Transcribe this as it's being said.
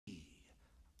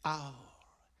Our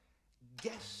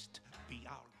guest, be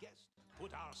our guest.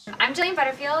 Put our... I'm Jillian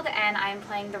Butterfield, and I'm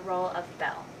playing the role of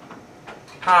Belle.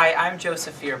 Hi, I'm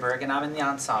Joseph Fierberg, and I'm in the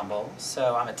ensemble,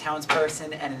 so I'm a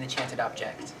townsperson and an enchanted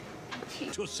object.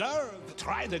 To serve,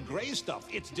 try the gray stuff.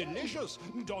 It's delicious.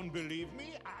 Don't believe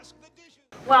me? Ask the dishes.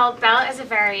 Well, Belle is a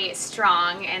very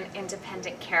strong and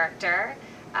independent character.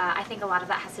 I think a lot of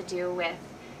that has to do with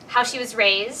how she was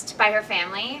raised by her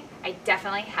family. I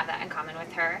definitely have that in common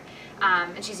with her.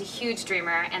 And she's a huge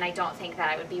dreamer, and I don't think that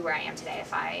I would be where I am today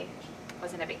if I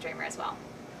wasn't a big dreamer as well.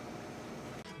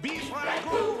 Beef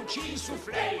ragout, cheese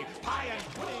soufflé, pie and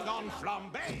pudding on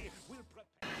flambé.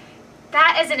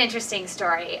 That is an interesting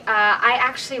story. I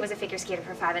actually was a figure skater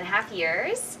for 5.5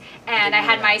 years, and I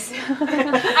had my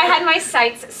I had my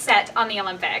sights set on the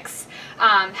Olympics.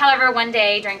 However, one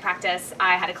day during practice,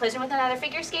 I had a collision with another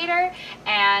figure skater,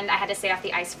 and I had to stay off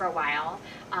the ice for a while.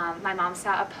 My mom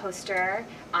saw a poster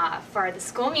for the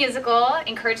school musical,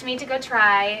 encouraged me to go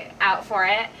try out for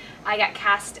it. I got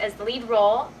cast as the lead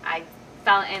role. I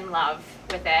fell in love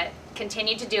with it,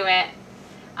 continued to do it,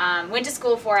 went to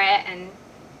school for it, and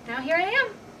now here I am.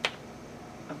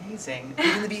 Amazing.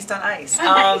 Beauty and the Beast on ice.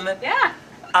 Yeah.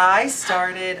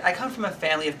 I come from a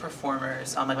family of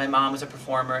performers. Like my mom was a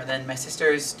performer, and then my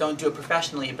sisters don't do it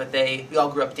professionally, but we all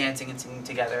grew up dancing and singing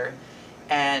together.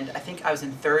 And I think I was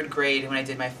in 3rd grade when I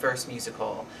did my first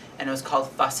musical, and it was called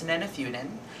Fussin' and a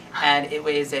Feudin', and it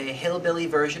was a hillbilly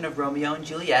version of Romeo and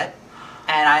Juliet,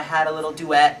 and I had a little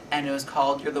duet, and it was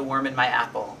called You're the Worm in My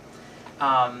Apple.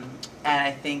 And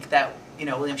I think that,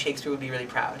 William Shakespeare would be really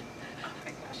proud. Oh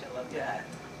my gosh, I love Yeah.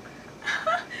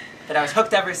 But I was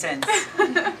hooked ever since.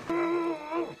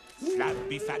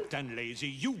 Flabby, fat and lazy,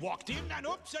 you walked in and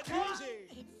upset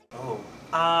Daisy. Oh.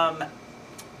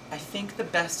 I think the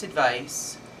best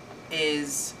advice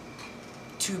is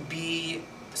to be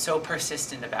so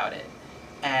persistent about it.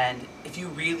 And if you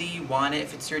really want it,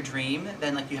 if it's your dream,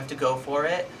 then you have to go for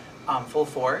it, full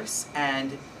force.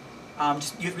 And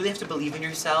you really have to believe in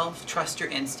yourself, trust your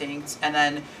instincts. And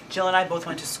then Jill and I both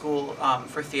went to school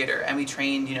for theater, and we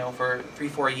trained, for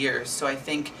 3-4 years. So I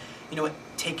think,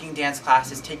 taking dance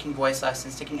classes, taking voice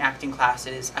lessons, taking acting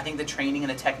classes, I think the training and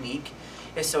the technique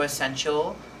is so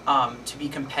essential to be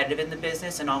competitive in the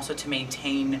business and also to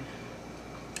maintain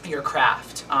your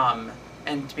craft.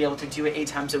 And to be able to do it 8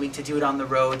 times a week, to do it on the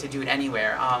road, to do it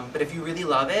anywhere. But if you really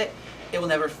love it, it will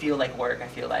never feel like work, I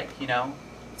feel like,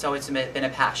 It's always been a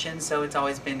passion, so it's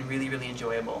always been really, really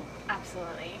enjoyable.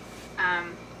 Absolutely.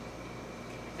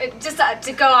 Just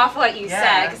to go off what you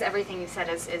said, because everything you said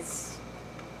is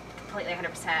completely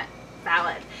 100%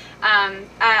 valid.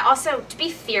 Also, to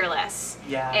be fearless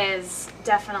is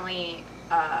definitely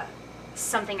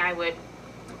something I would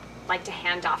like to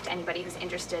hand off to anybody who's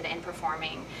interested in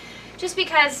performing. Just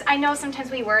because I know sometimes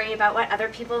we worry about what other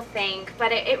people think,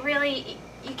 but it really,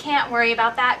 you can't worry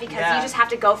about that because you just have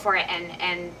to go for it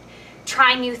and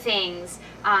try new things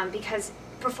because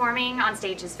performing on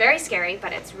stage is very scary,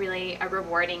 but it's really a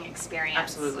rewarding experience.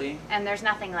 Absolutely. And there's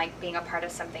nothing like being a part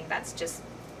of something that's just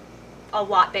a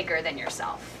lot bigger than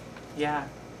yourself. Yeah.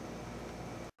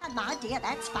 My dear,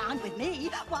 that's fine with me.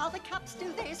 While the cups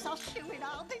do this, I'll chew it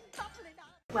all.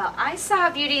 Well, I saw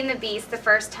Beauty and the Beast the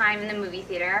first time in the movie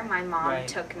theater. My mom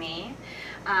took me.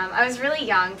 I was really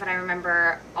young, but I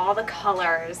remember all the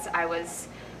colors I was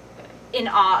in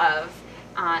awe of,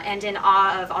 and in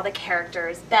awe of all the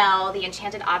characters. Belle, the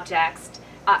enchanted objects,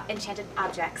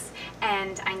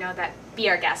 and I know that Be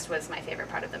Our Guest was my favorite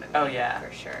part of the movie. Oh yeah,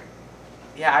 for sure.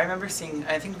 Yeah, I remember seeing.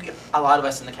 I think a lot of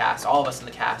us in the cast, all of us in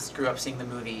the cast, grew up seeing the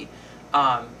movie,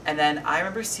 and then I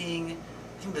remember seeing.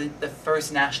 I think the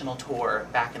first national tour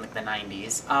back in the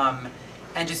 90s,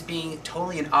 and just being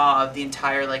totally in awe of the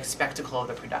entire spectacle of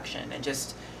the production, and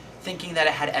just thinking that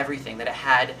it had everything, that it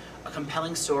had a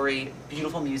compelling story,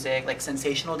 beautiful music,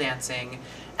 sensational dancing,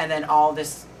 and then all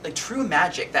this true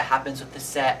magic that happens with the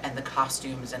set and the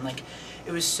costumes, and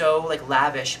it was so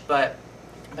lavish, but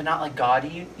not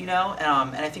gaudy, and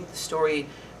I think the story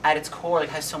at its core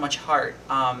has so much heart.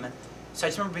 So I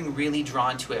just remember being really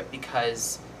drawn to it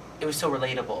because it was so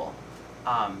relatable,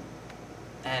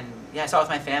 and yeah, I saw it with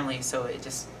my family, so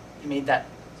it made that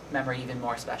memory even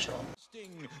more special.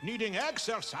 Needing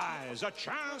exercise, a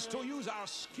chance to use our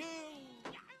skill.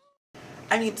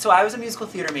 I mean, so I was a musical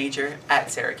theater major at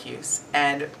Syracuse,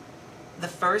 and the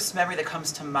first memory that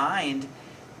comes to mind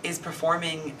is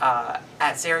performing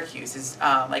at Syracuse.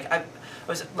 I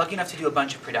was lucky enough to do a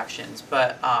bunch of productions,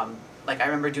 but I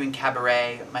remember doing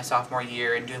Cabaret my sophomore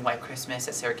year and doing White Christmas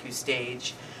at Syracuse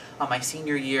Stage my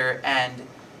senior year, and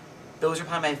those are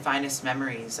probably my finest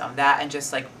memories. That and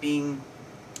just being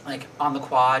like on the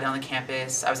quad, on the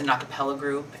campus. I was in an a cappella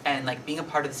group, and like being a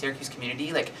part of the Syracuse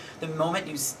community, like the moment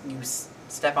you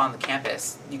step on the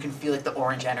campus, you can feel like the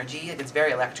orange energy. Like it's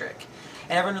very electric,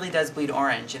 and everyone really does bleed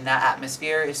orange, and that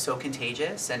atmosphere is so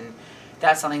contagious, and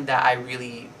that's something that I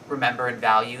really remember and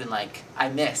value, and like I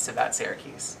miss about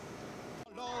Syracuse.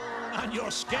 And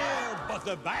you're scared, but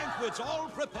the banquet's all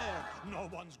prepared. No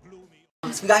one's gloomy.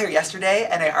 So we got here yesterday,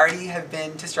 and I already have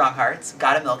been to Strong Hearts,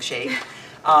 got a milkshake.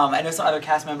 I know some other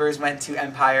cast members went to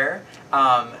Empire,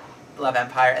 love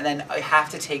Empire, and then I have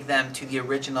to take them to the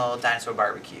original Dinosaur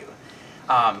Barbecue.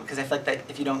 Because I feel like that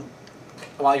if you don't,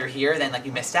 while you're here, then like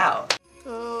you missed out.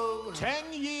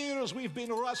 10 years we've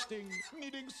been rusting,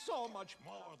 needing so much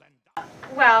more than...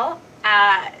 Well,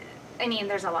 I mean,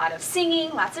 there's a lot of singing,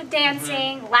 lots of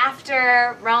dancing,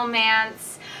 laughter,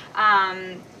 romance.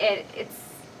 It's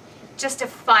just a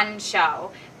fun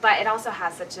show, but it also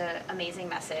has such an amazing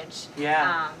message.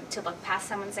 Yeah. To look past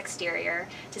someone's exterior,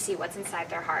 to see what's inside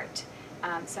their heart.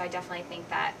 So I definitely think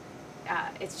that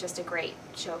it's just a great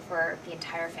show for the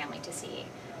entire family to see,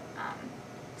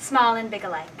 small and big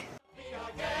alike.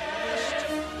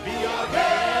 Be our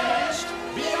guest.